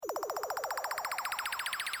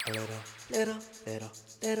A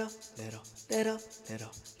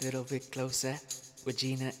little bit closer with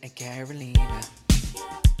Gina and Carolina.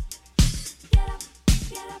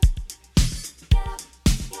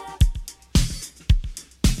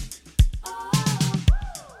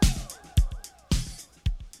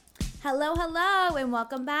 Hello, and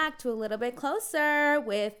welcome back to A Little Bit Closer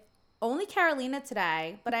with only Carolina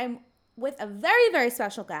today, but I'm with a very, very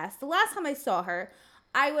special guest. The last time I saw her,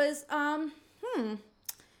 I was,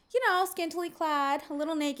 scantily clad, a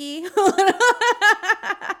little naked, and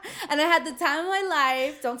I had the time of my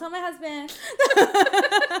life. Don't tell my husband.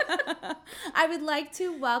 I would like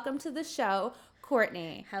to welcome to the show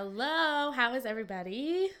Courtney. Hello, how is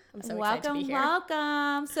everybody? I'm so excited to be here.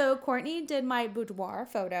 Welcome. So Courtney did my boudoir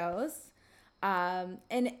photos,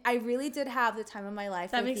 and I really did have the time of my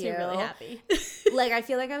life. That with makes you. me really happy. Like, I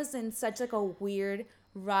feel like I was in such like a weird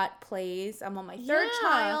rut place. I'm on my third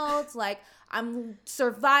child. Like, I'm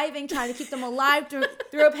surviving, trying to keep them alive through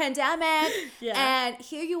a pandemic. Yeah. And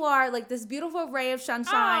here you are, like this beautiful ray of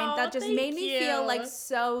sunshine that just made me feel like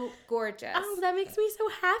so gorgeous. Oh, that makes me so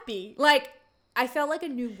happy. Like, I felt like a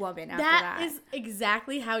new woman after that. That is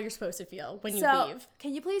exactly how you're supposed to feel when you leave.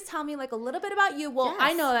 Can you please tell me like a little bit about you? Well, yes.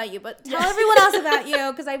 I know about you, but tell everyone else about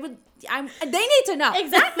you because they need to know.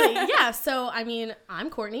 Exactly. Yeah. So, I'm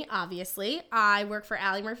Courtney, obviously. I work for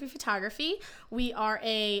Alli Murphy Photography. We are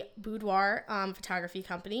a boudoir photography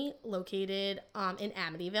company located in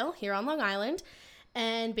Amityville here on Long Island.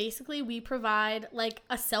 And basically, we provide like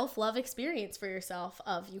a self-love experience for yourself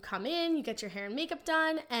of you come in, you get your hair and makeup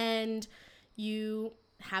done, and you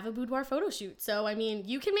have a boudoir photo shoot. So,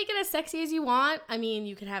 you can make it as sexy as you want.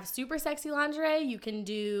 You can have super sexy lingerie. You can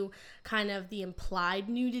do kind of the implied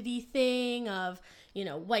nudity thing of,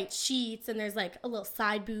 white sheets and there's like a little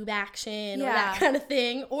side boob action or that kind of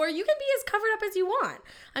thing. Or you can be as covered up as you want.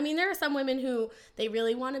 There are some women who they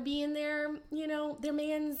really want to be in their, their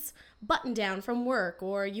man's button down from work,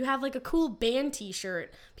 or you have like a cool band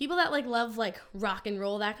t-shirt. People that like love like rock and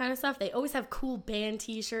roll, that kind of stuff, they always have cool band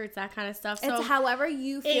t-shirts, that kind of stuff. So it's however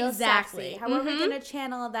you feel sexy, however you're gonna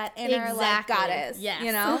channel that inner like goddess. Yes.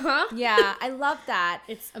 Yeah, I love that.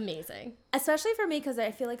 It's amazing, especially for me because I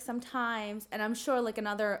feel like sometimes, and I'm sure like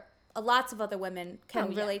lots of other women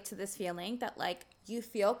can relate to this feeling that like you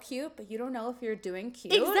feel cute but you don't know if you're doing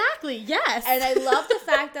cute. Exactly. Yes. And I love the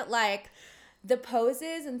fact that like the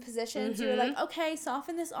poses and positions, you're like, okay,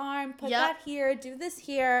 soften this arm, put that here, do this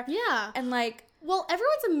here. Yeah. And like, well,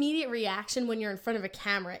 everyone's immediate reaction when you're in front of a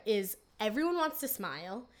camera is everyone wants to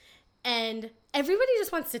smile and everybody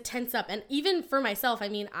just wants to tense up. And even for myself,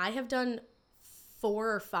 I have done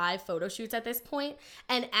 4 or 5 photo shoots at this point,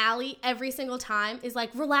 and Alli every single time is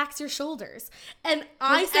like, relax your shoulders. And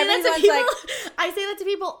I say that to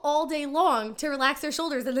people all day long to relax their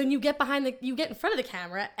shoulders, and then you get in front of the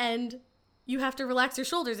camera and you have to relax your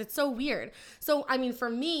shoulders. It's so weird. So, for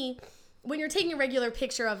me, when you're taking a regular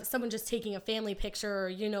picture of someone just taking a family picture or,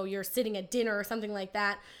 you're sitting at dinner or something like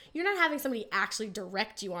that, you're not having somebody actually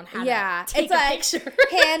direct you on how to take a picture.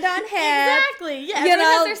 Hand on hand. Exactly. Yeah. Everyone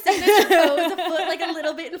has their signature pose, a foot like a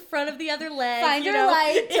little bit in front of the other leg. Find your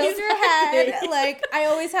light, tilt your head. Like, I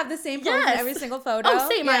always have the same pose in every single photo. Oh,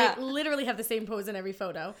 same. Yeah. I literally have the same pose in every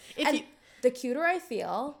photo. The cuter I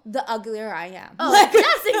feel, the uglier I am. Oh,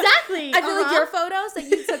 yes, exactly. I feel like your photos that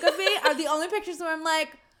you took of me are the only pictures where I'm like,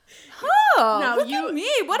 look at me.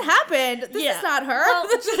 What happened? This is not her.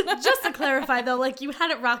 Well, just to clarify, though, like, you had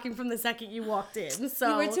it rocking from the second you walked in.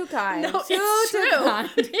 So you were too kind. No, it's true. Kind.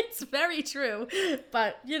 It's very true.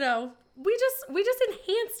 But, we just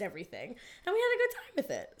enhanced everything. And we had a good time with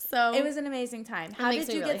it. So it was an amazing time. How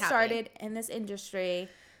did you get started in this industry?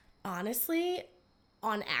 Honestly,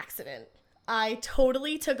 on accident. I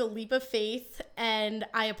totally took a leap of faith and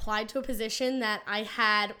I applied to a position that I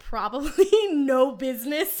had probably no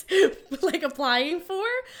business like applying for.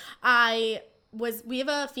 We have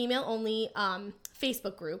a female only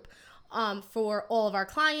Facebook group for all of our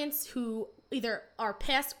clients who either are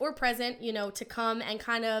past or present, to come and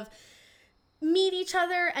kind of meet each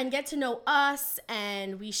other and get to know us,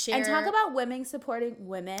 and we share and talk about women supporting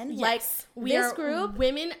women. Yes, like this group,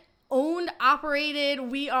 women owned, operated.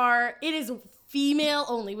 It is female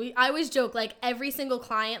only. I always joke, like, every single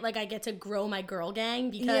client, like, I get to grow my girl gang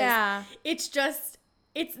because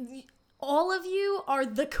it's all of you are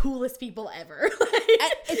the coolest people ever.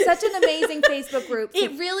 It's such an amazing Facebook group.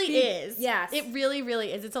 It really is. Yes. It really,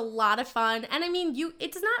 really is. It's a lot of fun. And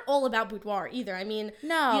it's not all about boudoir either.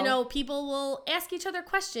 No. People will ask each other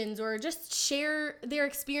questions or just share their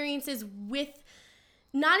experiences with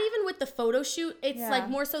not even with the photo shoot. It's like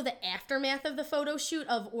more so the aftermath of the photo shoot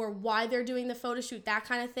or why they're doing the photo shoot, that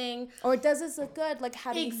kind of thing. Or does this look good? Like,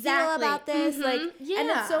 how do you feel about this? Mm-hmm. Like, and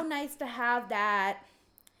it's so nice to have that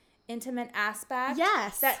intimate aspect.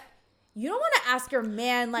 Yes. That you don't want to ask your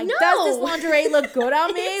man, like, does this lingerie look good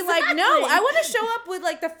on me? Exactly. Like, no, I want to show up with,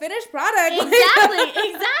 like, the finished product.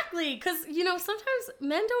 Exactly. Because, sometimes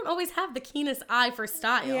men don't always have the keenest eye for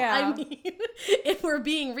style. Yeah. I mean, if we're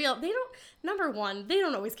being real, number one, they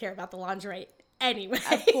don't always care about the lingerie anyway.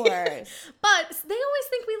 Of course. But they always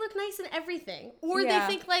think we look nice in everything. Or they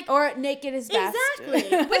think, like... Or naked is best.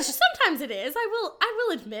 Exactly. Which sometimes it is. I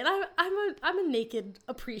will admit, I'm a naked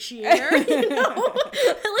appreciator. I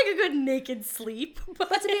like a good naked sleep. But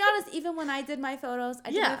to be honest, even when I did my photos,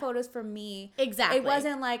 I did my photos for me. Exactly. It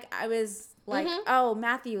wasn't like I was like, oh,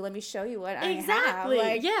 Matthew, let me show you what I have.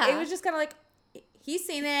 Like, it was just kind of like, he's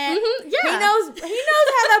seen it. Mm-hmm. Yeah. He knows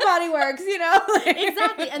how that body works,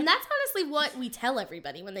 Exactly. And that's honestly what we tell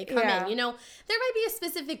everybody when they come in. There might be a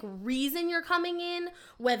specific reason you're coming in,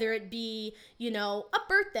 whether it be, a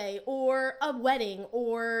birthday or a wedding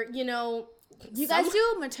or, you guys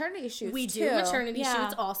do maternity shoots. We do maternity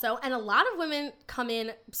shoots also. And a lot of women come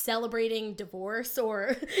in celebrating divorce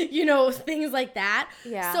or, things like that.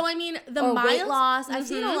 Yeah. So, I mean, weight loss. I've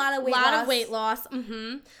seen a lot of weight loss. A lot of weight loss.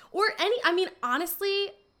 Mm-hmm. Or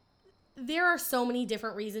honestly, there are so many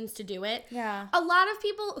different reasons to do it. Yeah. A lot of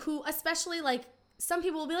people who, especially like, some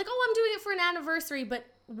people will be like, oh, I'm doing it for an anniversary. But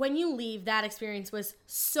when you leave, that experience was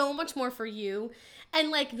so much more for you.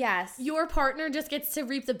 And your partner just gets to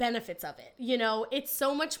reap the benefits of it. It's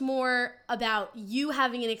so much more about you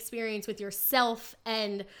having an experience with yourself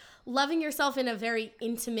and loving yourself in a very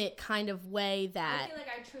intimate kind of way that... I feel like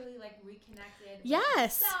I truly reconnected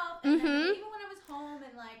yes. with myself. And then, even when I was home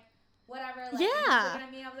and whatever, looking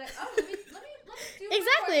at me, I was like, oh, let me do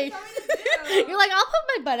exactly. You're like, I'll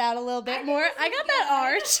put my butt out a little bit more. I got that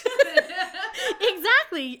arch.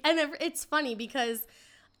 Exactly. And it's funny because...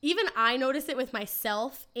 even I notice it with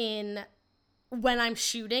myself when I'm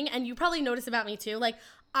shooting, and you probably notice about me too. Like,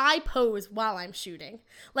 I pose while I'm shooting.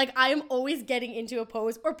 Like, I am always getting into a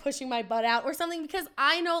pose or pushing my butt out or something because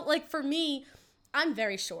I know, for me, I'm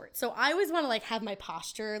very short. So I always want to, have my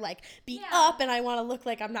posture, be up, and I want to look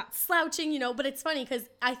like I'm not slouching, But it's funny because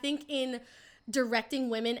I think in directing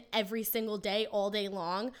women every single day, all day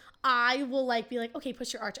long, I will be like, okay,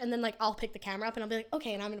 push your arch, and then I'll pick the camera up and I'll be like,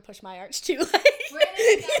 okay, and I'm gonna push my arch too. We're in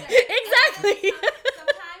it together. Exactly.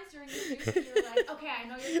 Sometimes during the shoot, you're like, okay, I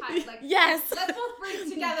know you're tired. Yes. Let's both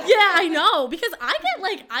breathe together. Yeah, I know, because I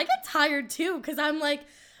get tired too, because I'm not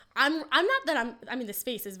that the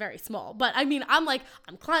space is very small, but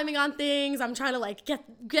I'm climbing on things. I'm trying to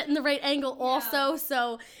get in the right angle also.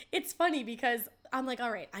 So it's funny because I'm like,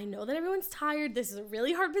 all right, I know that everyone's tired. This is a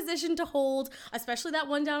really hard position to hold, especially that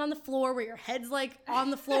one down on the floor where your head's on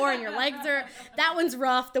the floor and your legs that one's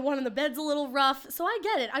rough. The one on the bed's a little rough. So I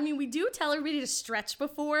get it. We do tell everybody to stretch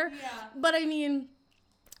before, but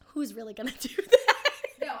who's really going to do that?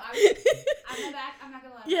 No, I'm back. I'm not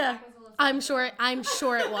going to lie. Yeah, I'm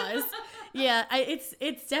sure it was. Yeah,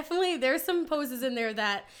 it's definitely, there's some poses in there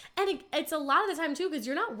that, and it's a lot of the time too, because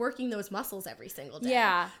you're not working those muscles every single day.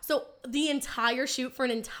 Yeah. So the entire shoot for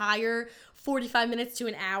an entire 45 minutes to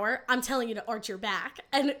an hour, I'm telling you to arch your back.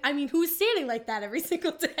 And who's standing like that every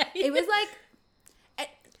single day? It was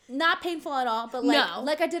not painful at all, but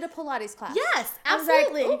I did a Pilates class. Yes,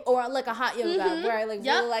 absolutely. Or a hot yoga where I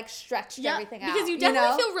really stretched everything out. Because you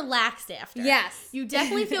definitely feel relaxed after. Yes. You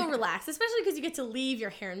definitely feel relaxed, especially because you get to leave, your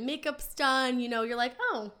hair and makeup's done. You're like,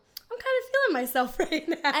 oh, I'm kind of feeling myself right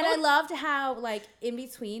now. And I loved how in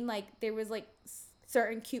between there was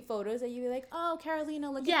certain cute photos that you were like, oh,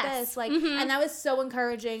 Carolina, look at this. And that was so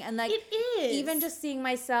encouraging. And it is. Even just seeing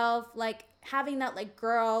myself having that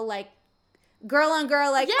girl on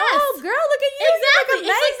girl, yes. Oh, girl, look at you. Exactly.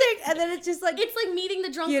 You look amazing. And then it's just it's like meeting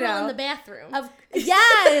the drunk girl in the bathroom.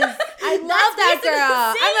 Yes. I love that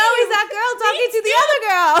girl. I'm always that girl talking to the other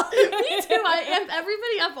girl. Me too. I am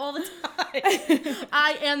everybody up all the time.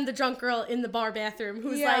 I am the drunk girl in the bar bathroom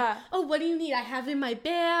who's oh, what do you need? I have it in my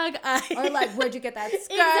bag. Or where'd you get that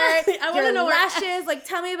skirt? Exactly. I want to know lashes.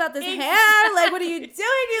 Tell me about this hair. What are you doing?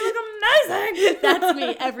 You look amazing. That's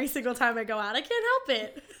me every single time I go out. I can't help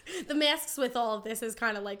it. The masks with all of this has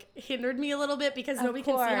kind of hindered me a little bit because nobody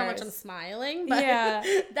can see how much I'm smiling. But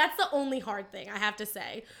that's the only hard thing I have to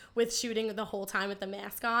say with shooting the whole time with the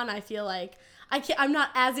mask on. I feel like I'm not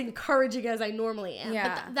as encouraging as I normally am.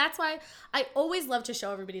 Yeah. But that's why I always love to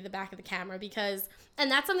show everybody the back of the camera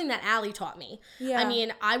and that's something that Alli taught me.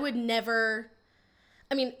 Yeah. I would never,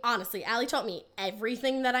 honestly, Alli taught me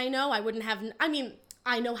everything that I know. I wouldn't have,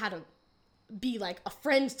 I know how to be like a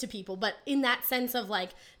friend to people, but in that sense of like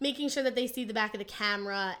making sure that they see the back of the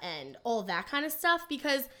camera and all that kind of stuff,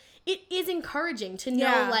 because it is encouraging to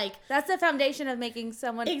know, like, that's the foundation of making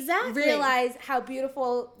someone exactly realize how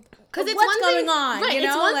beautiful, because it's what's going on. Right, you know?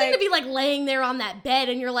 It's one thing to be like laying there on that bed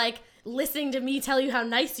and you're like listening to me tell you how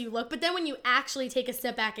nice you look, but then when you actually take a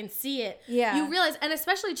step back and see it, you realize, and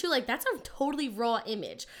especially too, like, that's a totally raw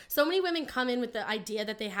image. So many women come in with the idea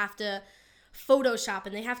that they have to Photoshop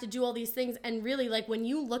and they have to do all these things, and really, like, when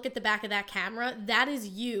you look at the back of that camera, that is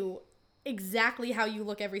you exactly how you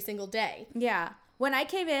look every single day. Yeah. When I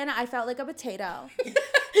came in, I felt like a potato.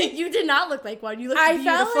 You did not look like one. You looked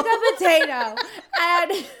beautiful. I felt like a potato.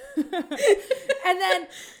 And then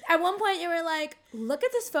at one point you were like, look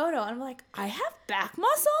at this photo. And I'm like, I have back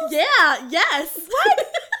muscles? Yeah, yes. What?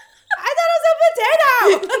 I thought it was a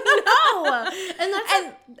potato. No.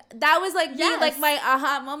 And that was like me, like my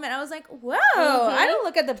aha moment. I was like, whoa, I don't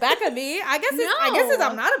look at the back of me. I guess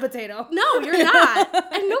I'm not a potato. No, you're not.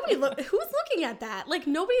 And who's looking at that? Like,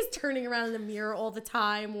 nobody's turning around in the mirror all the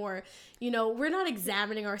time, or, you know, we're not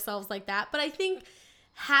examining ourselves like that. But I think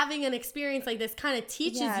having an experience like this kind of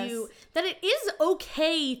teaches you that it is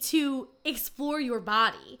okay to explore your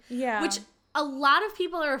body. Yeah. Which a lot of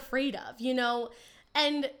people are afraid of, you know,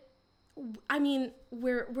 and I mean,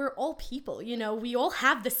 we're all people, you know, we all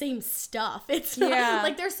have the same stuff. It's not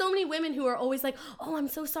like, there's so many women who are always like, oh, I'm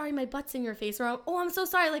so sorry my butt's in your face, or oh, I'm so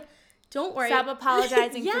sorry, like, don't worry. Stop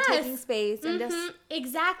apologizing for taking space and just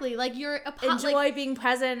exactly, like, enjoy being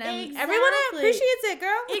present, and everyone appreciates it,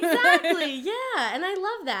 girl. Exactly. Yeah. And I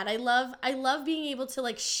love that. I love being able to,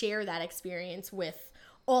 like, share that experience with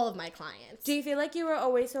all of my clients. Do you feel like you were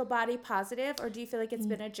always so body positive, or do you feel like it's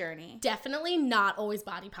been a journey? Definitely not always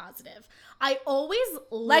body positive. I always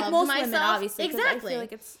loved like most myself. Women, obviously. Exactly. I feel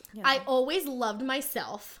like it's, you know. I always loved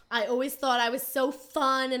myself. I always thought I was so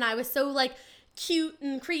fun, and I was so, like, cute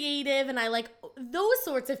and creative, and I like those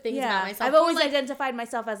sorts of things about myself. I've always identified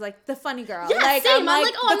myself as, like, the funny girl. Yeah, like, same. I'm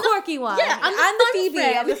like the quirky one. Yeah, I'm the Phoebe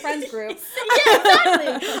friend of the friends group. Yeah,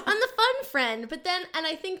 exactly. I'm the fun friend. But then, and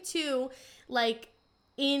I think too, like,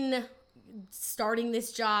 in starting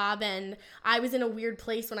this job, and I was in a weird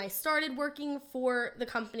place when I started working for the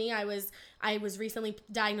company. I was recently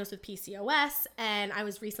diagnosed with PCOS, and I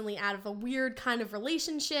was recently out of a weird kind of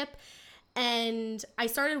relationship, and I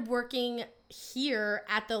started working here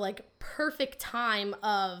at the, like, perfect time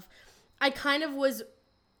of, I kind of was,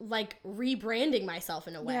 like, rebranding myself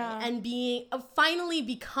in a way, and finally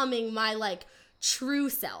becoming my, like, true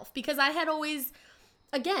self, because I had always,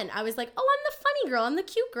 again, I was like, oh, I'm the funny girl, I'm the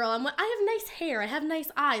cute girl, I have nice hair, I have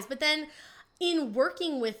nice eyes. But then in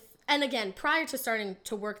working with, and again, prior to starting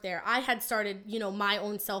to work there, I had started, you know, my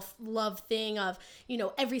own self-love thing of, you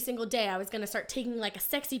know, every single day I was going to start taking, like, a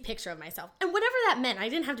sexy picture of myself. And whatever that meant, I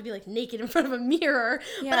didn't have to be, like, naked in front of a mirror,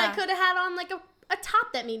 but I could have had on, like, a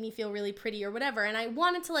top that made me feel really pretty or whatever. And I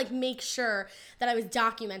wanted to, like, make sure that I was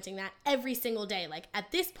documenting that every single day. Like,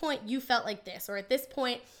 at this point, you felt like this, or at this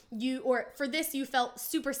point, for this, you felt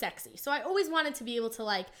super sexy. So I always wanted to be able to,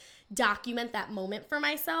 like, document that moment for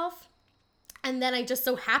myself. And then I just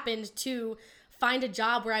so happened to find a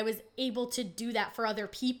job where I was able to do that for other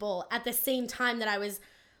people at the same time that I was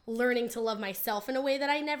learning to love myself in a way that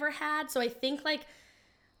I never had. So I think, like,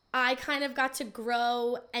 I kind of got to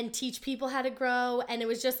grow and teach people how to grow, and it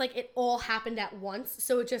was just like it all happened at once.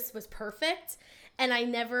 So it just was perfect. And I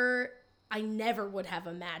never would have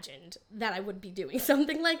imagined that I would be doing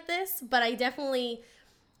something like this, but I definitely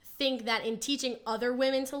think that in teaching other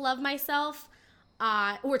women to love myself,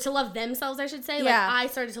 or to love themselves, I should say, like, I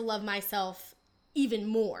started to love myself even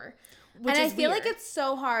more. Which and is I feel weird. like it's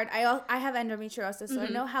so hard. I have endometriosis, so I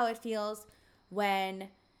know how it feels when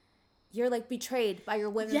you're, like, betrayed by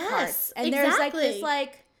your women parts. And there's, like, this,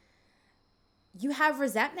 like, you have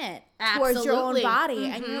resentment towards your own body.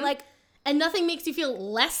 And you're like, and nothing makes you feel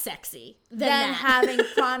less sexy than having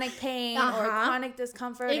chronic pain or chronic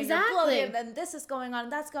discomfort. Exactly. And you're bloated, and this is going on,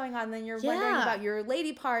 and that's going on. And then you're wondering about your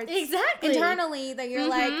lady parts. Exactly. Internally, that you're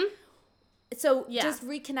like, so just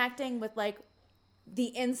reconnecting with, like,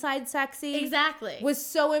 the inside sexy. Exactly. Was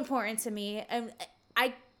so important to me. And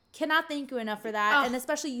I cannot thank you enough for that. And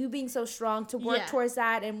especially you being so strong to work towards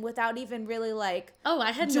that, and without even really, like,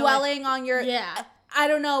 I had dwelling on your, I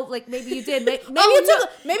don't know, like, maybe you did. Maybe it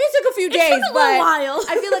took a few days, took a little while.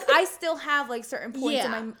 I feel like I still have, like, certain points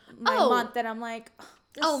in my month that I'm like,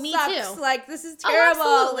 this me sucks. too. Like, this is terrible.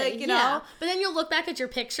 Absolutely. Like, you know. But then you'll look back at your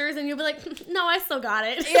pictures and you'll be like, no, I still got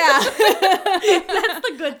it. Yeah. That's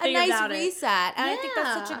the good thing about it. A nice reset. And I think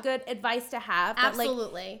that's such a good advice to have.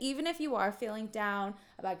 Absolutely. That, like, even if you are feeling down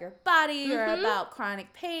about your body or about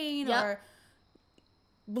chronic pain or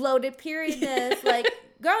bloated period this. Like,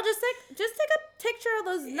 girl, just take a picture of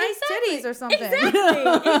those nice titties or something.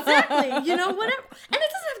 Exactly. You know, whatever. And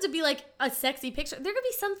it doesn't have to be like a sexy picture. There could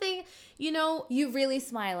be something, you know. You really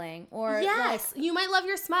smiling. Or yes, you might love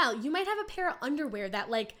your smile. You might have a pair of underwear that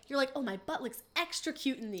like, you're like, oh, my butt looks extra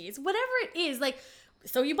cute in these. Whatever it is, like,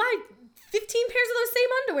 so you buy 15 pairs of those same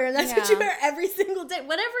underwear and that's what you wear every single day.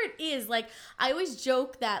 Whatever it is, like, I always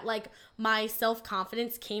joke that like my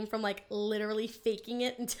self-confidence came from like literally faking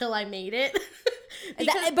it until I made it.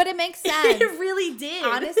 But it makes sense. It really did.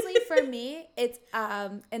 Honestly, for me, it's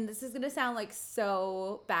and this is gonna sound like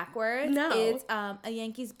so backwards. No. It's a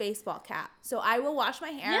Yankees baseball cap. So I will wash my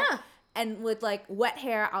hair, and with like wet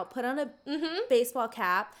hair, I'll put on a baseball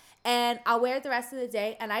cap. And I'll wear it the rest of the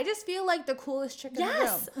day, and I just feel like the coolest chick in the room.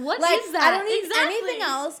 Yes, what like, is that? I don't need Exactly. anything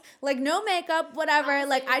else. Like, no makeup, whatever. Honestly,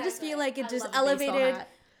 like, I just feel like it just elevated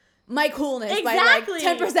my coolness by like 10%.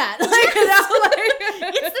 Like, you know,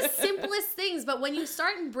 it's the simplest things, but when you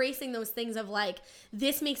start embracing those things of like,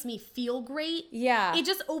 this makes me feel great, it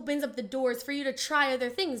just opens up the doors for you to try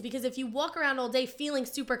other things. Because if you walk around all day feeling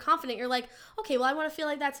super confident, you're like, okay, well, I want to feel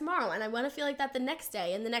like that tomorrow, and I want to feel like that the next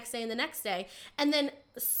day, and the next day, and the next day, and then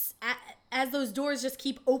as those doors just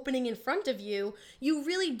keep opening in front of you, you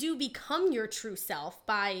really do become your true self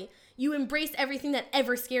by you embrace everything that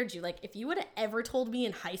ever scared you. Like, if you would have ever told me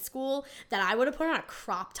in high school that I would have put on a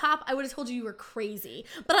crop top, I would have told you were crazy.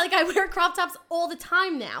 But like, I wear crop tops all the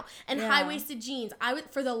time now, and high-waisted jeans.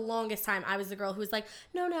 For the longest time, I was the girl who was like,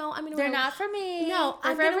 no, I'm gonna wear. They're not for me. No,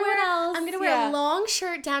 I'm for everyone else. I'm gonna wear a long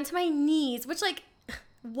shirt down to my knees, which like.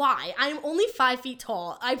 Why? I'm only 5 feet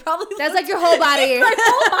tall. I probably that's like your whole body. My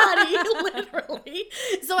whole body, literally.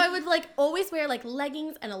 So I would like always wear like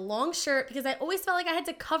leggings and a long shirt because I always felt like I had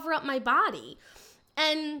to cover up my body.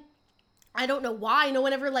 And I don't know why no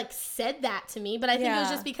one ever like said that to me, but I think it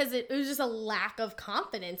was just because it was just a lack of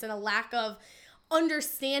confidence and a lack of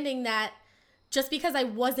understanding that just because I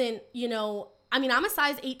wasn't, you know, I mean, I'm a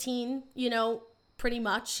size 18, you know, pretty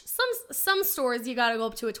much. Some stores you gotta go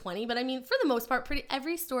up to a 20, but I mean, for the most part,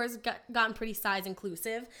 every store has gotten pretty size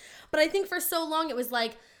inclusive. But I think for so long it was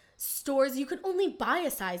like stores you could only buy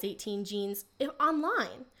a size 18 jeans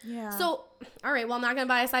online. Yeah. So, all right, well, I'm not gonna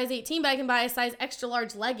buy a size 18, but I can buy a size extra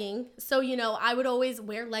large legging. So, you know, I would always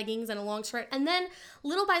wear leggings and a long shirt. And then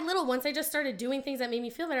little by little, once I just started doing things that made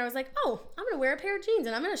me feel better, I was like, oh, I'm gonna wear a pair of jeans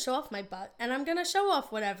and I'm gonna show off my butt and I'm gonna show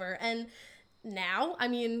off whatever. And now, I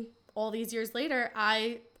mean, all these years later,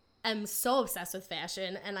 I am so obsessed with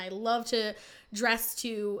fashion and I love to dress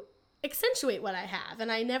to accentuate what I have. And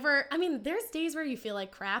I mean, there's days where you feel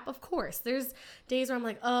like crap, of course. There's days where I'm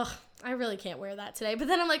like, ugh, I really can't wear that today. But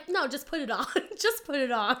then I'm like, no, just put it on. Just put it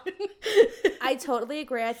on. I totally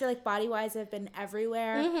agree. I feel like body-wise, I've been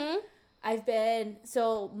everywhere. I've been,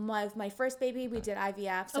 so my first baby, we did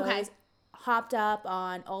IVF. So I was hopped up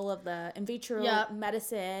on all of the in vitro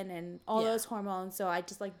medicine and all those hormones, so I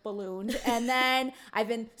just like ballooned. And then I've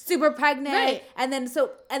been super pregnant, and then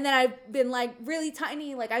I've been like really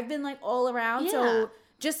tiny, like I've been like all around. So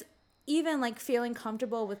just even like feeling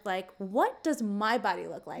comfortable with like, what does my body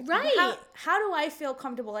look like? How do I feel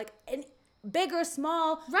comfortable? Like big or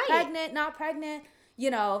small, pregnant, not pregnant. You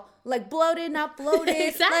know, like bloated, not bloated.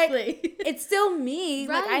 Exactly. Like, it's still me.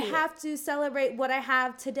 Like, I have to celebrate what I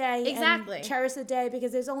have today. And cherish the day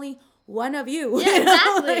because there's only one of you. Yeah,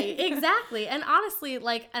 exactly. Exactly. And honestly,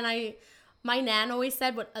 like, my nan always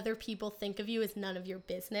said what other people think of you is none of your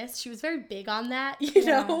business. She was very big on that, you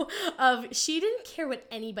know, she didn't care what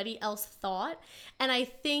anybody else thought. And I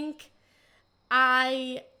think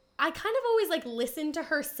I kind of always like listened to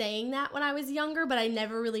her saying that when I was younger, but I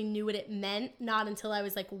never really knew what it meant. Not until I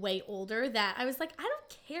was like way older that I was like, I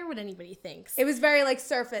don't care what anybody thinks. It was very like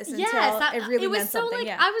surface until it really meant something.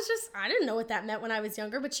 Like, I didn't know what that meant when I was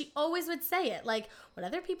younger, but she always would say it. Like, what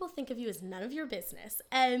other people think of you is none of your business.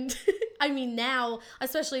 And I mean, now,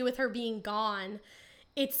 especially with her being gone,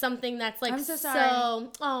 it's something that's like, I'm so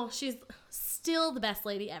sorry. She's still the best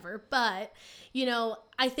lady ever. But, you know,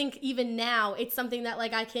 I think even now it's something that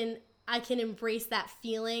like I can embrace that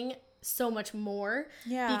feeling so much more.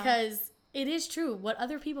 Yeah. Because it is true. What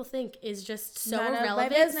other people think is just so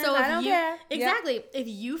irrelevant. So I don't care. Exactly. If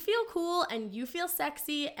you feel cool and you feel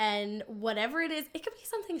sexy and whatever it is, it could be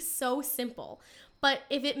something so simple. But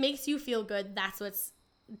if it makes you feel good, that's what's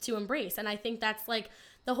to embrace. And I think that's like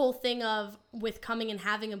the whole thing of with coming and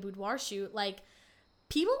having a boudoir shoot, like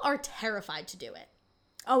people are terrified to do it.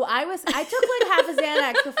 Oh, I took like half a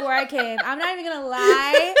Xanax before I came. I'm not even gonna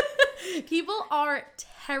lie. People are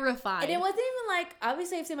terrified. And it wasn't even like,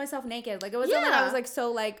 obviously I've seen myself naked. Like, it wasn't like I was like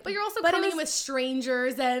so like. But you're also coming in with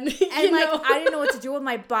strangers and like, I didn't know what to do with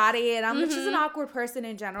my body. And I'm just an awkward person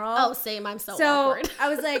in general. Oh, same. I'm so awkward. I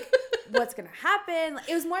was like, what's going to happen?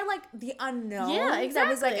 It was more like the unknown. Yeah, exactly.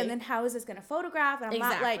 I was like, and then how is this going to photograph? And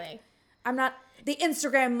I'm not the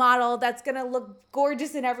Instagram model that's going to look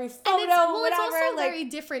gorgeous in every photo, and it's also very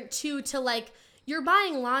different too to like, you're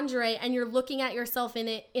buying lingerie and you're looking at yourself in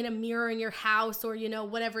it in a mirror in your house or,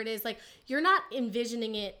 whatever it is. Like, you're not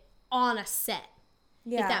envisioning it on a set,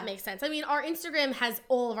 if that makes sense. I mean, our Instagram has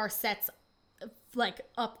all of our sets like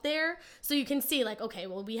up there. So you can see like, okay,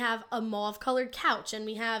 well, we have a mauve colored couch and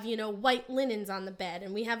we have, white linens on the bed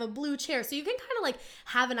and we have a blue chair. So you can kind of like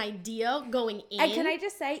have an idea going in. And can I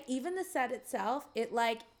just say, even the set itself, it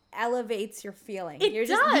like elevates your feeling. You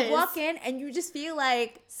walk in and you just feel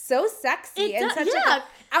like so sexy and such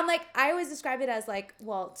I'm like, I always describe it as like,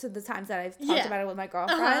 well, to the times that I've talked about it with my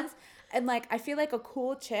girlfriends. And like, I feel like a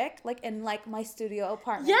cool chick, like in like my studio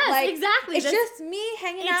apartment. Yes, like, exactly. It's just me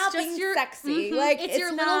hanging out, being sexy. Like it's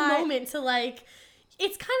your little moment to like.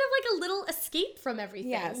 It's kind of like a little escape from everything.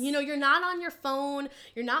 Yes. You're not on your phone.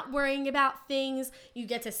 You're not worrying about things. You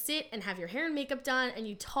get to sit and have your hair and makeup done, and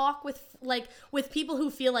you talk with people who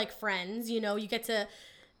feel like friends. You get to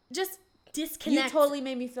just disconnect. You totally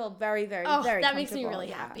made me feel very, very, very. That makes me really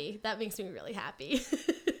happy. That makes me really happy.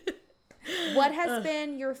 What has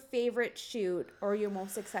been your favorite shoot or your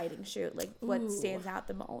most exciting shoot? Like, what stands out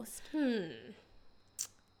the most?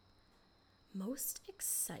 Most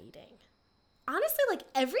exciting. Honestly, like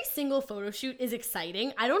every single photo shoot is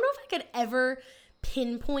exciting. I don't know if I could ever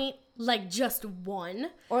pinpoint like just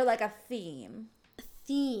one. Or like a theme.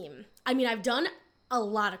 I mean, I've done a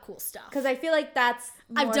lot of cool stuff. Because I feel like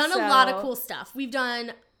I've done a lot of cool stuff. We've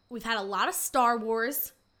had a lot of Star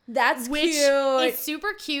Wars. That's which cute. It's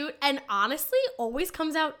super cute and honestly always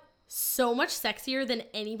comes out so much sexier than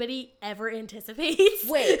anybody ever anticipates.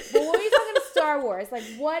 Wait, but when are you talking to Star Wars? Like,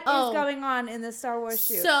 what is going on in the Star Wars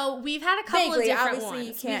shoot? So we've had a couple of different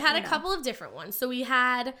ones. We've had a couple of different ones. So we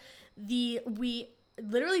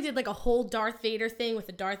literally did like a whole Darth Vader thing with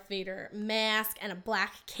a Darth Vader mask and a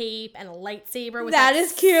black cape and a lightsaber with that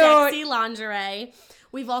is cute. Sexy lingerie.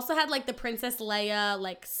 We've also had like the Princess Leia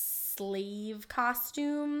like slave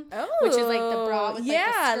costume, which is like the bra with like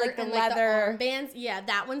the skirt and leather, like the armbands. Yeah,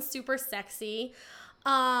 that one's super sexy.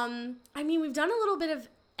 I mean, we've done a little bit of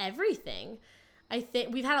everything. I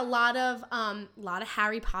think we've had a lot of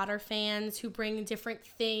Harry Potter fans who bring different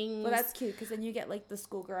things. Well, that's cute because then you get like the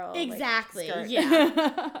schoolgirl. Exactly. Like,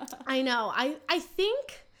 yeah. I know. I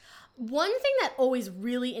think one thing that always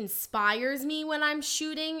really inspires me when I'm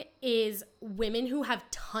shooting is women who have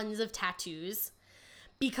tons of tattoos.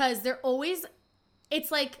 Because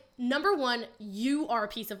it's like, number one, you are a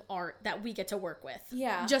piece of art that we get to work with.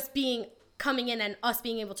 Yeah. Just coming in and us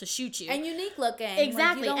being able to shoot you. And unique looking.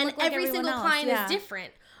 Exactly. Like, and every single client is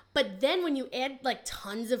different. But then when you add like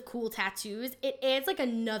tons of cool tattoos, it adds like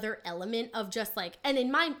another element of just like, and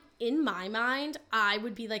in my mind, I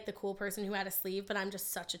would be like the cool person who had a sleeve, but I'm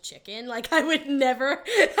just such a chicken. Like I would never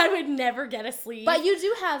get a sleeve. But you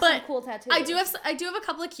do have some cool tattoos. I do have a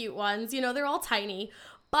couple of cute ones. They're all tiny.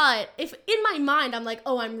 But if in my mind I'm like,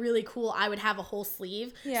 oh, I'm really cool, I would have a whole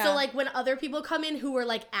sleeve. Yeah. So like when other people come in who are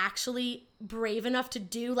like actually brave enough to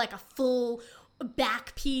do like a full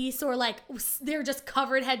back piece or like they're just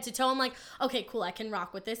covered head to toe, I'm like, okay, cool, I can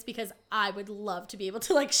rock with this because I would love to be able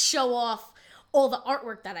to like show off all the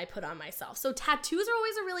artwork that I put on myself. So tattoos are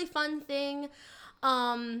always a really fun thing.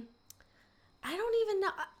 I don't even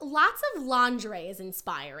know. Lots of lingerie is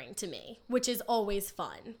inspiring to me, which is always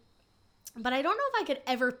fun. But I don't know if I could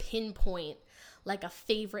ever pinpoint like a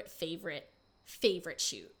favorite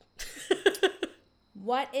shoot.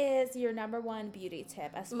 What is your number one beauty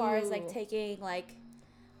tip as far as like taking like,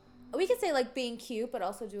 we could say like being cute, but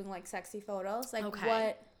also doing like sexy photos? Like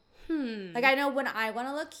what? Like I know when I want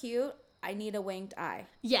to look cute, I need a winged eye.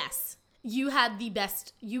 Yes. You had the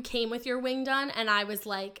best, you came with your wing done, and I was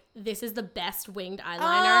like, this is the best winged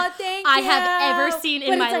eyeliner I have ever seen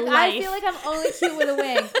in my life. I feel like I'm only cute with a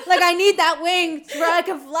wing. Like, I need that wing so I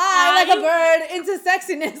can fly like a bird into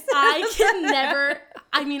sexiness. I can never,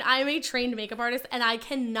 I'm a trained makeup artist, and I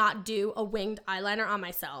cannot do a winged eyeliner on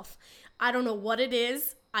myself. I don't know what it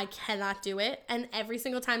is. I cannot do it. And every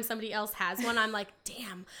single time somebody else has one, I'm like,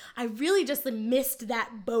 damn, I really just missed that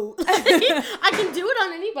boat. I can do it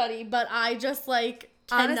on anybody, but I just like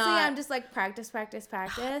cannot. Honestly, I'm just like practice.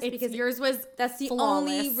 Because yours was that's the flawless.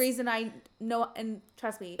 only reason I know, and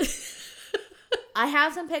trust me, I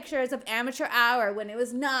have some pictures of amateur hour when it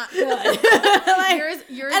was not good. Like, yours,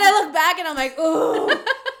 and I look back and I'm like, ooh.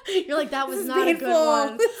 You're like, that was This is not a painful. good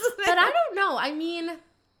one. But I don't know. I mean,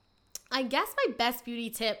 I guess my best beauty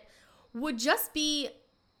tip would just be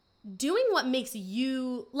doing what makes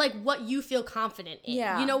you, like, what you feel confident in.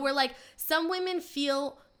 Yeah. You know, where, like, some women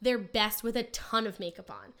feel their best with a ton of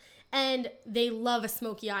makeup on. And they love a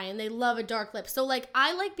smoky eye and they love a dark lip. So, like,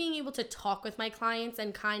 I like being able to talk with my clients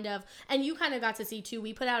and kind of, and you kind of got to see too,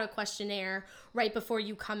 we put out a questionnaire right before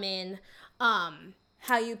you come in.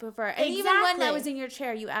 How you prefer. And even when I was in your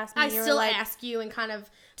chair, you asked me, I you still were like, ask you and kind of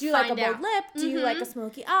do you like a find bold out. lip? Do you like a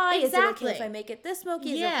smoky eye? Exactly. Is it okay if I make it this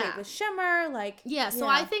smoky? Is it Yeah. okay with shimmer? Like, Yeah, so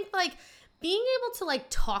I think, like, being able to, like,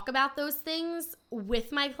 talk about those things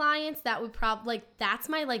with my clients, that would probably, like, that's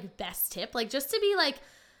my, like, best tip. Like, just to be, like,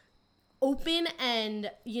 open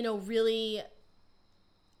and, you know, really,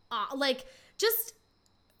 like, just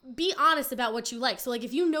be honest about what you like. So, like,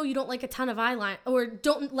 if you know you don't like a ton of eyeliner or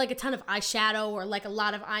don't like a ton of eyeshadow or, like, a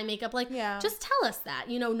lot of eye makeup, like, just tell us that.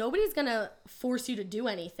 You know, nobody's gonna force you to do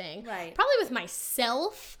anything. Right. Probably with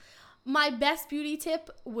myself, my best beauty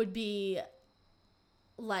tip would be,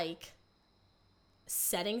 like,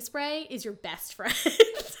 setting spray is your best friend.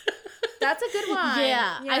 That's a good one.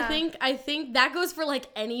 Yeah. I think that goes for, like,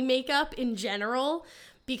 any makeup in general,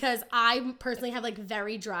 because I personally have, like,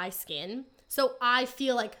 very dry skin. So I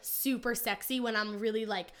feel, like, super sexy when I'm really,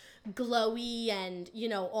 like, glowy and, you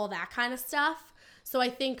know, all that kind of stuff. So I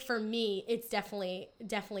think for me, it's definitely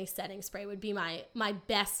setting spray would be my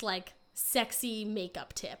best, like, sexy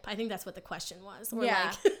makeup tip. I think that's what the question was. Or,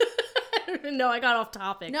 Yeah. like, I don't even know, I got off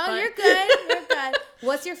topic. No, but. you're good. You're good.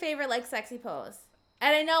 What's your favorite, like, sexy pose?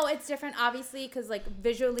 And I know it's different, obviously, because, like,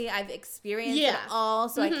 visually I've experienced it all,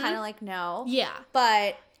 so I kind of, like, know. Yeah.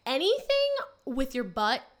 But anything with your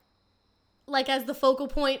butt, like, as the focal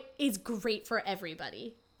point, is great for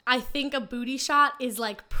everybody. I think a booty shot is,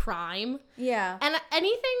 like, prime. yeah. And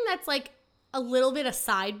anything that's, like, a little bit of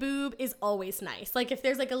side boob is always nice. Like, if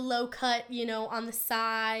there's, like, a low cut, you know, on the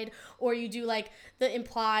side, or you do, like, the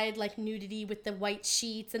implied, like, nudity with the white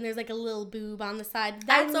sheets, and there's, like, a little boob on the side.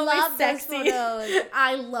 That's always sexy. Those photos.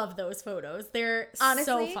 I love those photos. They're Honestly,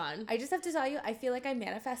 so fun. I just have to tell you, I feel like I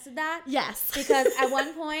manifested that. Yes. Because at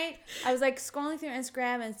one point, I was, like, scrolling through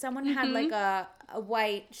Instagram, and someone had, like, a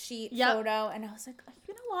white sheet photo, and I was like,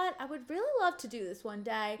 you know what? I would really love to do this one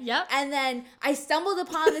day. Yep. And then I stumbled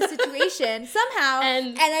upon this situation somehow,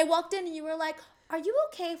 and I walked in, and you were like, are you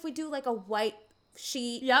okay if we do, like, a white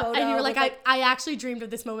sheet photo? And you were like, I actually dreamed of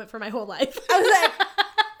this moment for my whole life. I was like,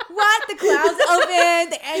 what? The clouds open,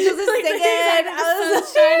 the angels are singing. I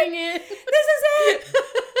was shining in. This is it.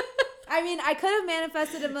 I mean, I could have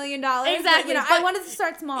manifested $1 million. Exactly. But, you know, I wanted to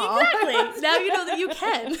start small. Exactly. Now you know that you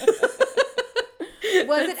can.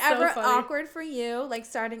 Was it ever so funny. awkward for you, like,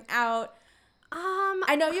 starting out?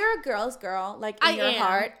 I know you're a girl's girl, like, in your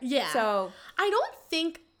heart. Yeah. So I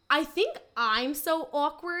think I'm so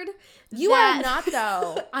awkward. you are not,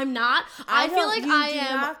 though. I'm not. I feel like you I do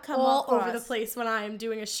am not come all across. over the place when I am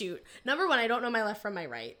doing a shoot. Number one, I don't know my left from my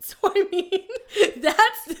right. So, I mean,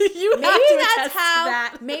 that's, you have to attest to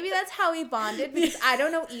that. Maybe that's how we bonded, because I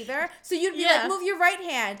don't know either. So you'd be Yeah. like, move your right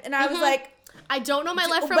hand. And I was like, I don't know my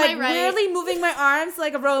left from like, my right. weirdly moving my arms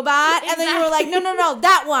like a robot. And then you were like, no,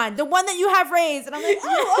 that one. The one that you have raised. And I'm like,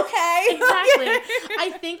 oh, okay. Exactly.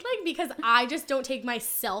 I think, like, because I just don't take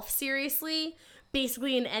myself seriously,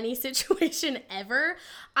 basically in any situation ever.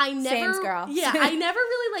 I never, Sames, girl. Yeah, I never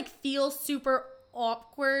really, like, feel super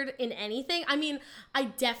awkward in anything. I mean, I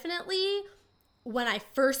definitely, when I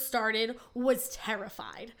first started, was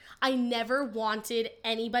terrified. I never wanted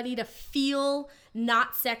anybody to feel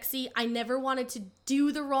not sexy. I never wanted to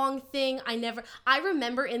do the wrong thing. I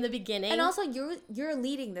remember in the beginning. And also, you're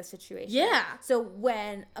leading the situation. Yeah. So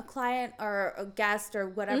when a client or a guest or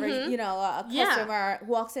whatever, you know, a customer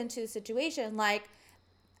walks into a situation, like,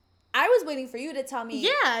 I was waiting for you to tell me.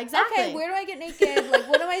 Yeah, exactly. Okay, where do I get naked? Like,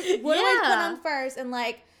 what do I put on first? And,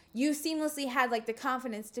 like, you seamlessly had, like, the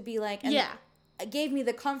confidence to be like, and it gave me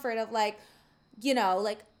the comfort of, like, you know,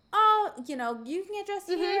 like, oh, you know, you can get dressed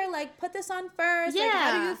here, like, put this on first. Like,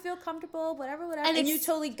 how do you feel comfortable? Whatever. And you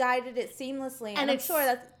totally guided it seamlessly. And I'm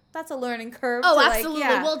sure that's a learning curve. Oh, to, absolutely.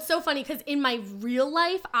 Like, Well, it's so funny because in my real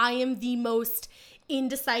life, I am the most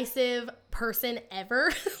indecisive person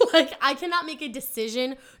ever. Like, I cannot make a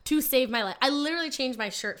decision to save my life. I literally changed my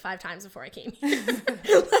shirt 5 times before I came here.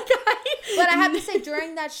 But I have to say,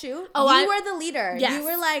 during that shoot, you were the leader. Yes, you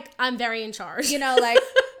were like, I'm very in charge. You know, like,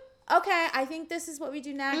 okay, I think this is what we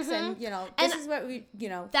do next, and, you know, this is what we, you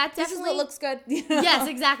know, this is what looks good. You know? Yes,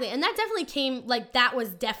 exactly. And that definitely came, like, that was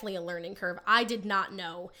definitely a learning curve. I did not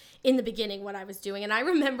know in the beginning what I was doing. And I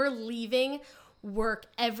remember leaving work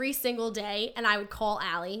every single day, and I would call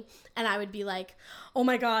Alli and I would be like, oh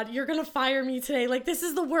my God, you're gonna fire me today. Like, this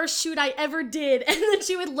is the worst shoot I ever did. And then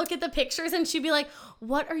she would look at the pictures and she'd be like,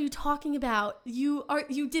 what are you talking about? You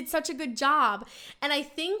did such a good job. And I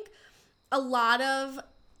think a lot of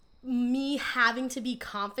me having to be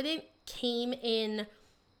confident came in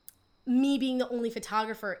me being the only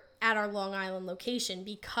photographer at our Long Island location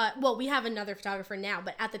because, well, we have another photographer now,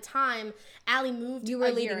 but at the time, Alli moved You were a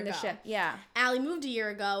year leading ago. the ship, yeah. Alli moved a year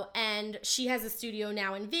ago, and she has a studio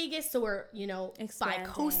now in Vegas, so we're, Expanding.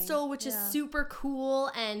 bi-coastal, which is super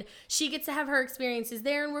cool, and she gets to have her experiences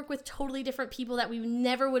there and work with totally different people that we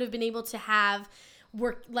never would have been able to have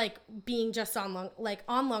work, like, being just on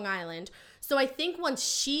Long Island. So I think once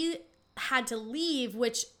she had to leave,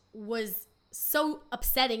 which was so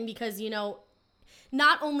upsetting because,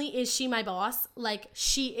 not only is she my boss, like,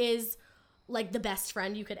 she is, like, the best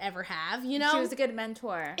friend you could ever have, She was a good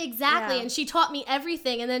mentor. Exactly, Yeah. and she taught me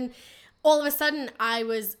everything, and then all of a sudden, I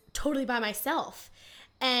was totally by myself.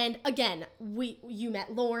 And again, you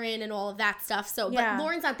met Lauren and all of that stuff, so, but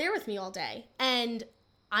Lauren's not there with me all day, and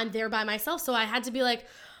I'm there by myself, so I had to be like,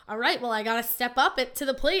 all right, well, I gotta step up to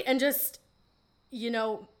the plate and just,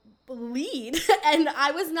 lead, and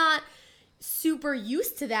I was not super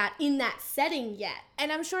used to that in that setting yet.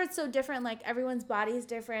 And I'm sure it's so different. Like, everyone's body is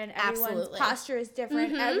different. Everyone's Absolutely. posture is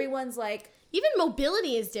different. Mm-hmm. Everyone's like... Even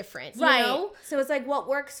mobility is different, Right. So it's like what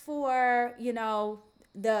works for, the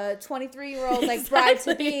 23-year-old like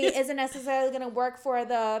bride-to-be isn't necessarily going to work for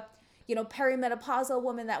the, perimenopausal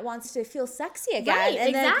woman that wants to feel sexy again. Right,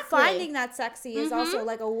 and then exactly. finding that sexy is also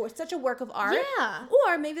like such a work of art. Yeah.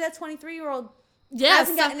 Or maybe that 23-year-old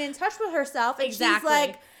hasn't gotten in touch with herself and she's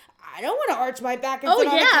like, I don't want to arch my back and sit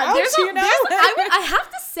on the couch, I have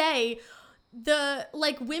to say, the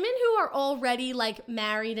women who are already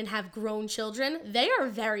married and have grown children, they are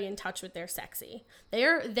very in touch with their sexy.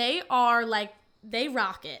 They are like, they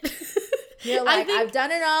rock it. You're like, I've done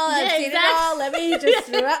it all. I've seen it all. Let me just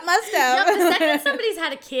screw up my stuff. Yep, the second somebody's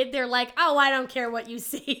had a kid, they're like, oh, I don't care what you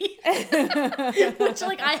see. Which,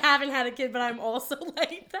 I haven't had a kid, but I'm also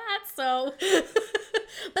like that. So,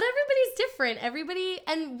 but everybody's different.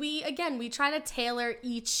 And we try to tailor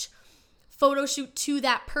each photo shoot to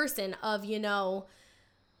that person of,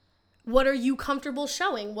 what are you comfortable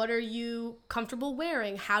showing? What are you comfortable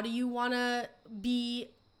wearing? How do you want to be...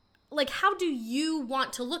 how do you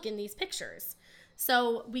want to look in these pictures?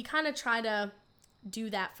 So we kind of try to do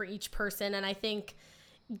that for each person. And I think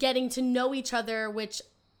getting to know each other, which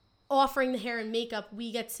offering the hair and makeup,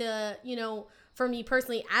 we get to, for me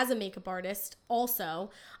personally as a makeup artist also,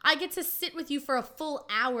 I get to sit with you for a full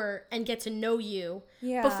hour and get to know you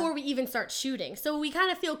before we even start shooting. So we kind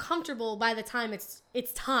of feel comfortable by the time it's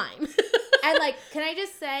time. And can I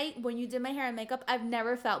just say, when you did my hair and makeup, I've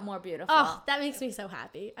never felt more beautiful. Oh, that makes me so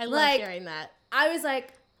happy. I love hearing that. I was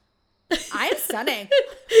like, I am stunning.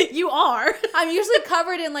 You are. I'm usually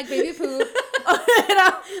covered in baby poop. But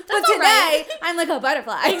today, right. I'm like a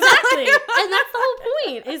butterfly. Exactly. And that's the whole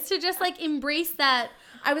point, is to just embrace that.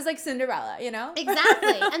 I was like Cinderella,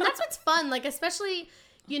 Exactly. And that's what's fun. Especially,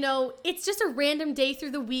 it's just a random day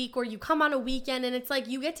through the week, or you come on a weekend and it's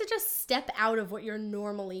you get to just step out of what you're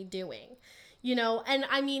normally doing, and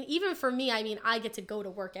I mean, even for me, I get to go to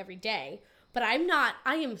work every day, but I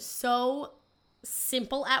am so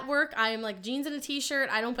simple at work. I am jeans and a t-shirt.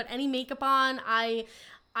 I don't put any makeup on. I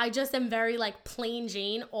just am very plain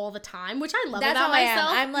Jane all the time, which I love about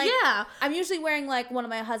myself. I'm I'm usually wearing one of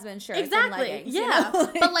my husband's shirts. Exactly. And leggings, yeah.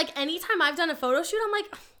 But anytime I've done a photo shoot, I'm like,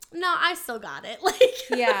 no, I still got it.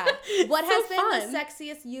 Yeah. What has been fun. the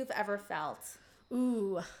sexiest you've ever felt?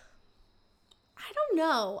 Ooh. I don't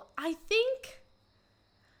know. I think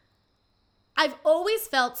I've always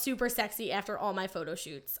felt super sexy after all my photo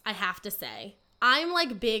shoots, I have to say. I'm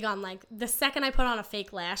big on the second I put on a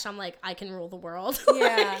fake lash, I'm like, I can rule the world.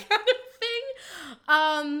 Yeah. kind of thing.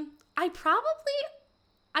 I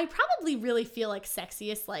probably really feel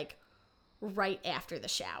sexiest right after the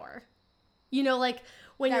shower.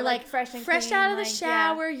 When that, you're fresh out of the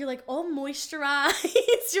shower, you're all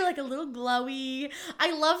moisturized, you're a little glowy.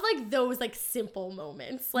 I love those simple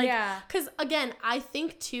moments. Because again, I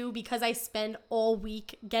think too, because I spend all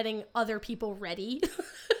week getting other people ready,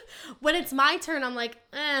 when it's my turn, I'm like,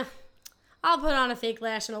 I'll put on a fake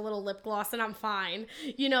lash and a little lip gloss and I'm fine.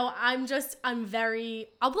 I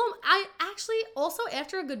actually also,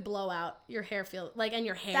 after a good blowout, your hair feels and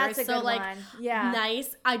your hair That's is a so good one. Yeah.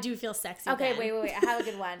 nice. I do feel sexy. Okay, then. wait. I have a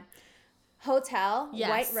good one. Hotel, Yes.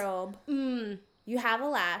 white robe. You have a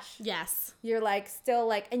lash. Yes. You're like still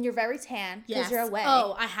like, and you're very tan because Yes. you're away.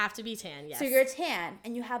 Oh, I have to be tan. Yes. So you're tan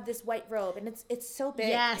and you have this white robe and it's so big.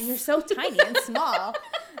 Yes. And you're so tiny and small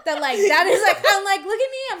that like, that is like, I'm like, look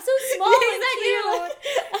at me. I'm so small and cute.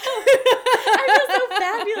 I feel so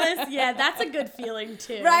fabulous. Yeah, that's a good feeling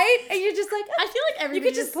too. Right? And you're just like, I feel like you everybody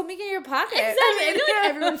could just put me in your pocket. Exactly. I feel like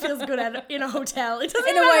everyone feels good in a hotel. It doesn't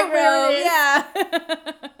In a matter white where robe.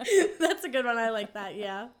 it is. Yeah. That's a good one. I like that.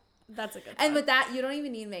 Yeah. That's a good one. And with that, you don't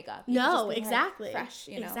even need makeup. You can No, just be, like, exactly. fresh,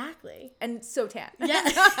 you know. Exactly. And so tan. Yeah.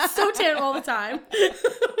 So tan all the time.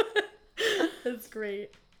 That's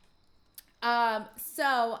great.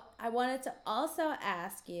 So I wanted to also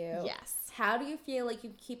ask you. Yes. How do you feel like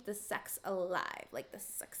you keep the sex alive? Like the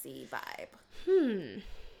sexy vibe?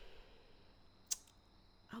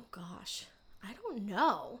 Oh gosh. I don't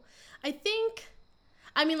know.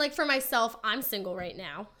 I mean, like for myself, I'm single right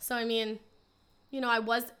now. So I mean, you know, I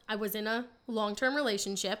was in a long-term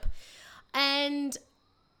relationship, and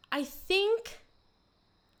I think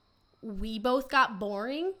we both got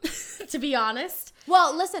boring, to be honest.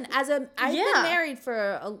 Well, listen, I've been married for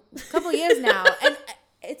a couple years now, and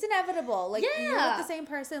it's inevitable. Like you're with the same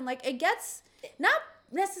person. Like it gets not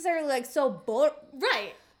necessarily like so bored,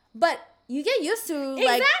 Right. but you get used to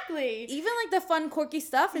like Exactly. even like the fun quirky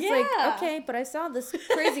stuff. It's like Yeah. okay, but I saw this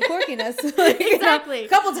crazy quirkiness like, Exactly. a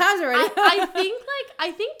couple times already.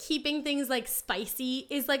 I think keeping things like spicy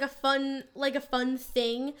is like a fun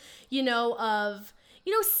thing, you know, of,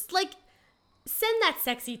 you know, like send that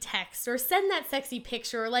sexy text or send that sexy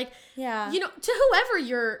picture or like, Yeah. you know, to whoever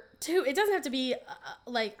you're to. It doesn't have to be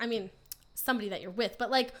like, I mean, somebody that you're with, but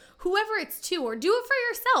like whoever it's to, or do it for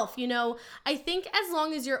yourself, you know. I think as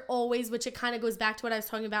long as you're always, which it kind of goes back to what I was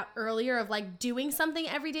talking about earlier of like doing something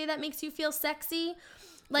every day that makes you feel sexy.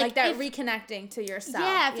 Like that reconnecting to yourself.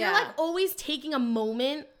 Yeah, if you're like always taking a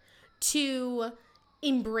moment to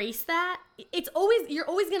embrace that, you're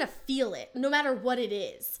always gonna feel it no matter what it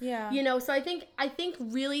is. Yeah. You know, so I think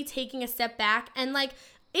really taking a step back and like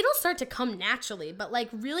it'll start to come naturally, but like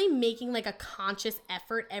really making like a conscious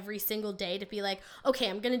effort every single day to be like, okay,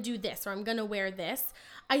 I'm gonna do this or I'm gonna wear this.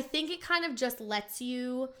 I think it kind of just lets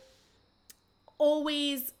you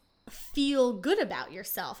always feel good about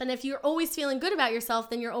yourself. And if you're always feeling good about yourself,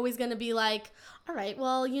 then you're always going to be like, all right,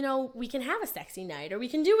 well, you know, we can have a sexy night or we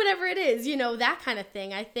can do whatever it is, you know, that kind of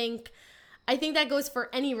thing. I think that goes for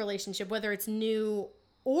any relationship, whether it's new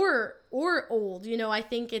or old, you know. I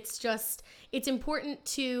think it's important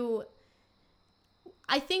to,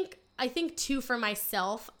 I think too, for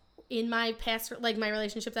myself in my past, like my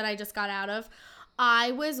relationship that I just got out of,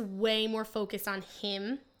 I was way more focused on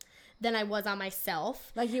him than I was on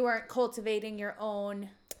myself. Like you weren't cultivating your own.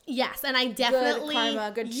 Yes, and I definitely good karma,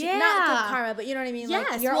 not good karma, but you know what I mean. Yes,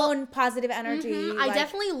 like your own positive energy. Mm-hmm. Like, I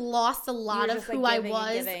definitely lost a lot of who I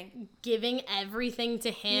was, giving everything to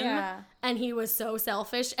him, and he was so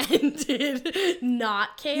selfish and did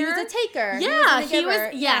not care. He was a taker. Yeah, he was.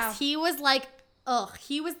 Yes, he was like. Ugh,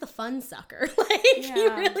 he was the fun sucker. Like, he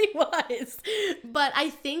really was. But I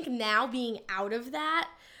think now being out of that,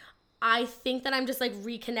 I think that I'm just like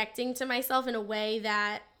reconnecting to myself in a way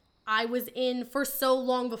that I was in for so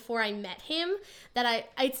long before I met him, that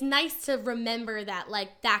it's nice to remember that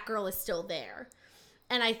like that girl is still there.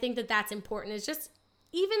 And I think that that's important. It's just,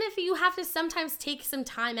 even if you have to sometimes take some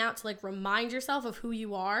time out to like remind yourself of who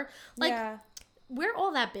you are, like we're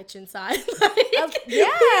all that bitch inside. Like, we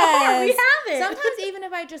have it. Sometimes even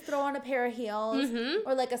if I just throw on a pair of heels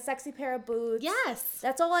or like a sexy pair of boots,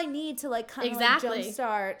 that's all I need to like kind of like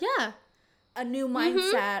jumpstart a new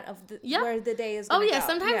mindset of where the day is going to go.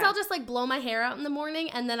 Sometimes I'll just like blow my hair out in the morning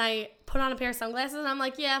and then I put on a pair of sunglasses and I'm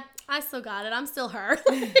like, yeah, I still got it. I'm still her.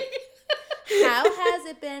 How has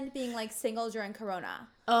it been being like single during Corona?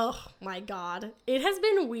 Oh my God. It has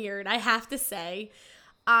been weird, I have to say.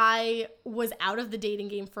 I was out of the dating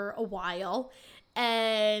game for a while,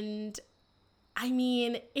 and I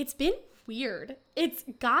mean, it's been weird.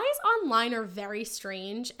 Guys online are very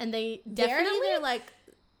strange, and they definitely they're like,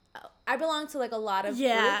 I belong to like a lot of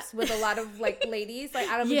groups with a lot of like ladies. Like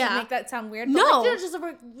I don't mean to make that sound weird, but like, just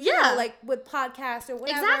you know, like with podcasts or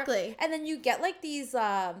whatever. Exactly. And then you get like these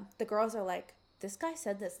the girls are like, this guy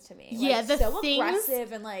said this to me. Yeah, like, so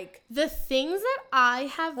aggressive and like the things that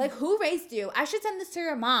I have, like, who raised you? I should send this to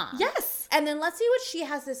your mom. Yes, and then let's see what she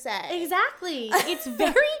has to say. Exactly. It's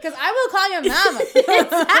very because I will call your mom.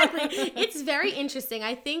 Exactly. It's very interesting.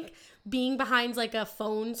 I think being behind like a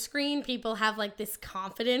phone screen, people have like this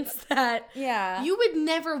confidence that you would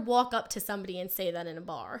never walk up to somebody and say that in a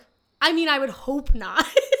bar. I mean, I would hope not.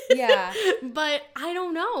 Yeah, but I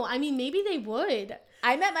don't know. I mean, maybe they would.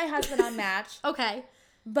 I met my husband on Match. Okay.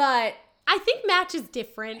 But I think match is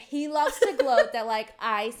different. He loves to gloat that, like,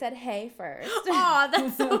 I said hey first. Oh,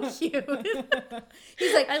 that's so cute.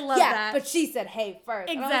 He's like, I love yeah, that. but she said hey first.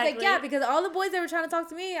 Exactly. And I was like, yeah, because all the boys that were trying to talk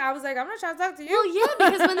to me, I was like, I'm not trying to talk to you. Well, yeah,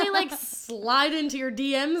 because when they, like, slide into your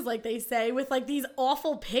DMs, like they say, with, like, these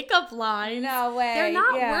awful pickup lines. No way. They're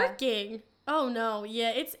not working. Oh, no.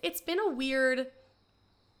 Yeah, it's been a weird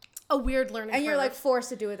learning and you're curve. like forced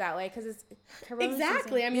to do it that way because it's Corona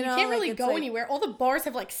exactly. season, I mean, you know? can't really like, go like, anywhere. All the bars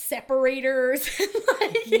have like separators.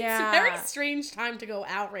 Like, it's a very strange time to go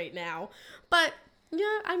out right now. But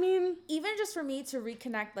yeah, I mean, even just for me to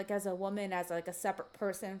reconnect, like as a woman, as like a separate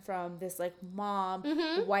person from this like mom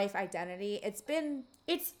wife identity, it's been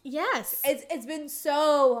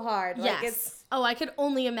so hard. Yes. Like it's I could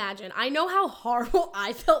only imagine. I know how horrible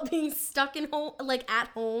I felt being stuck in home, like at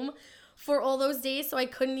home, for all those days, so I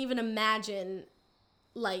couldn't even imagine,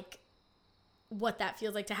 like, what that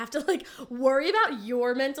feels like to have to, like, worry about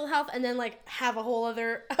your mental health and then, like, have all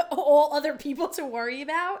other people to worry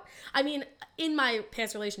about. I mean, in my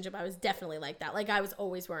past relationship, I was definitely like that. Like, I was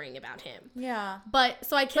always worrying about him. yeah. But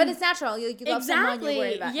it's natural. You love someone, you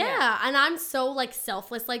worry about. Yeah, and I'm so, like,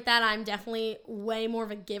 selfless like that. I'm definitely way more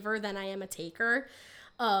of a giver than I am a taker.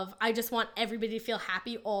 I just want everybody to feel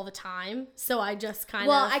happy all the time. So I just kind of...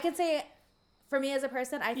 Well, I can say, for me as a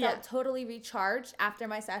person, I felt totally recharged after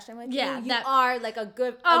my session with you. You are like a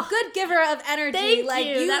good giver of energy. Thank like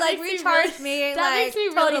you. you That like makes recharged me. That like, makes me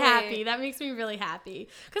totally. really happy. That makes me really happy.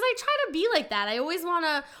 Because I try to be like that. I always want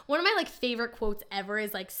to... One of my, like, favorite quotes ever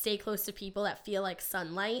is, like, stay close to people that feel like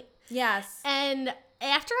sunlight. Yes. And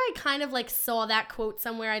after I kind of, like, saw that quote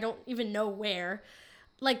somewhere, I don't even know where...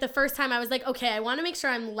 Like, the first time I was like, okay, I want to make sure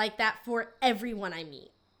I'm like that for everyone I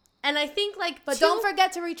meet. And I think, like... But don't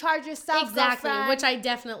forget to recharge yourself, exactly, girlfriend. which I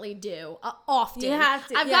definitely do, often. You have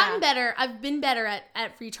to, I've gotten better. I've been better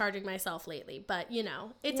at recharging myself lately. But, you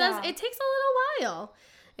know, it takes a little while.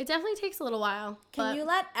 It definitely takes a little while. Can you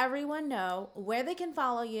let everyone know where they can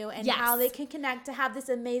follow you and how they can connect to have this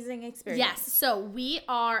amazing experience? Yes. So we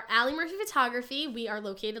are Alli Murphy Photography. We are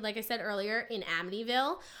located, like I said earlier, in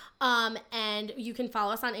Amityville. And you can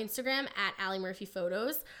follow us on Instagram at Alli Murphy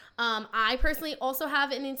Photos. I personally also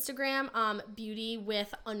have an Instagram, beauty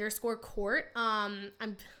with _court.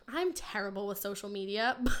 I'm terrible with social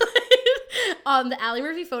media, but the Alli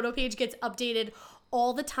Murphy photo page gets updated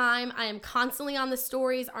all the time. I am constantly on the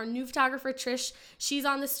stories. Our new photographer, Trish, she's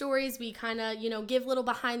on the stories. We kind of, give little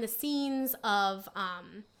behind the scenes of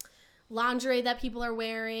lingerie that people are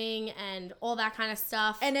wearing and all that kind of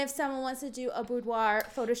stuff. And if someone wants to do a boudoir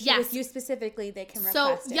photo shoot with you specifically, they can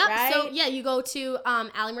request it, right? So, you go to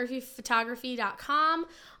allimurphyphotography.com.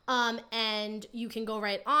 And you can go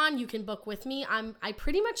right on. You can book with me. I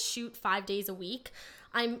pretty much shoot 5 days a week.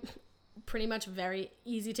 I'm pretty much very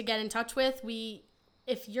easy to get in touch with.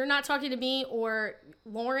 If you're not talking to me or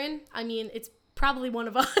Lauren, I mean, it's probably one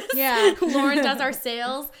of us. Yeah. Lauren does our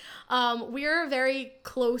sales. We're a very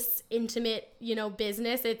close, intimate,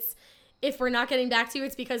 business. If we're not getting back to you,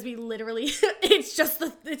 it's because we literally, it's just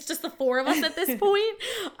the four of us at this point.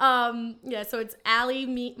 So it's Alli,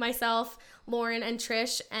 me, myself, Lauren, and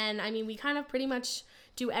Trish. And I mean, we kind of pretty much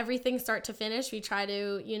do everything start to finish. We try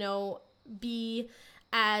to, be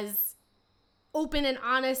as open and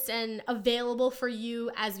honest and available for you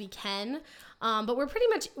as we can. But we're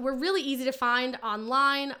really easy to find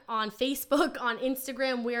online, on Facebook, on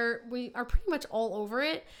Instagram. We are pretty much all over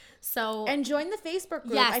it. So and join the Facebook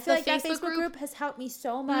group. Yes, I feel like that Facebook group has helped me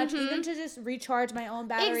so much, even to just recharge my own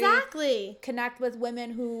battery. Exactly. Connect with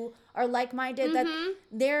women who are like-minded, that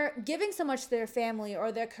they're giving so much to their family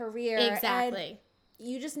or their career. Exactly. And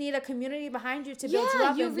you just need a community behind you to build you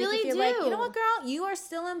up. You and really make you feel do. like, you know what, girl? You are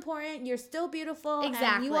still important. You're still beautiful. Exactly.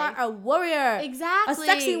 And you are a warrior. Exactly. A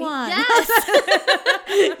sexy one. Yes.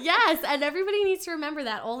 Yes. And everybody needs to remember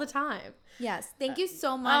that all the time. Yes. Thank you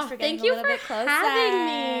so much for getting thank you a little bit closer. Having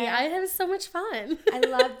me. I had so much fun. I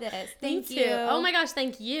love this. Thank you. Oh my gosh.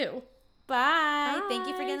 Thank you. Bye. Thank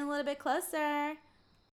you for getting a little bit closer.